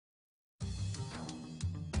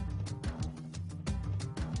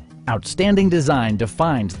Outstanding design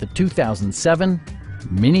defines the 2007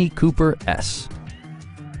 Mini Cooper S.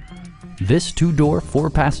 This two-door,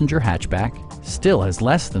 four-passenger hatchback still has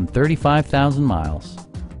less than 35,000 miles.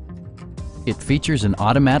 It features an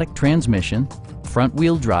automatic transmission,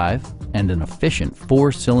 front-wheel drive, and an efficient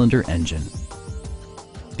four-cylinder engine.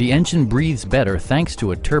 The engine breathes better thanks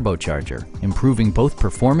to a turbocharger, improving both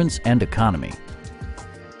performance and economy.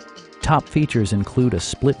 Top features include a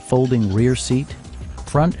split folding rear seat,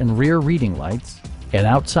 front and rear reading lights, an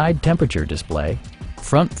outside temperature display,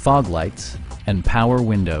 front fog lights, and power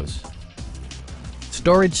windows.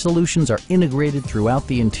 Storage solutions are integrated throughout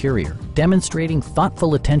the interior, demonstrating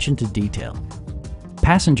thoughtful attention to detail.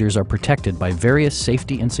 Passengers are protected by various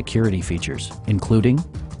safety and security features, including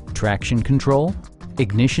traction control,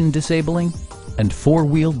 ignition disabling, and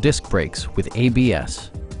four-wheel disc brakes with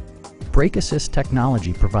ABS. Brake Assist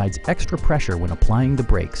technology provides extra pressure when applying the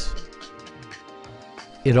brakes.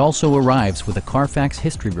 It also arrives with a Carfax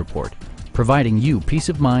history report, providing you peace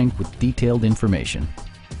of mind with detailed information.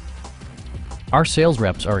 Our sales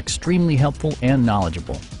reps are extremely helpful and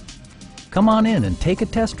knowledgeable. Come on in and take a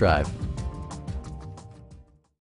test drive.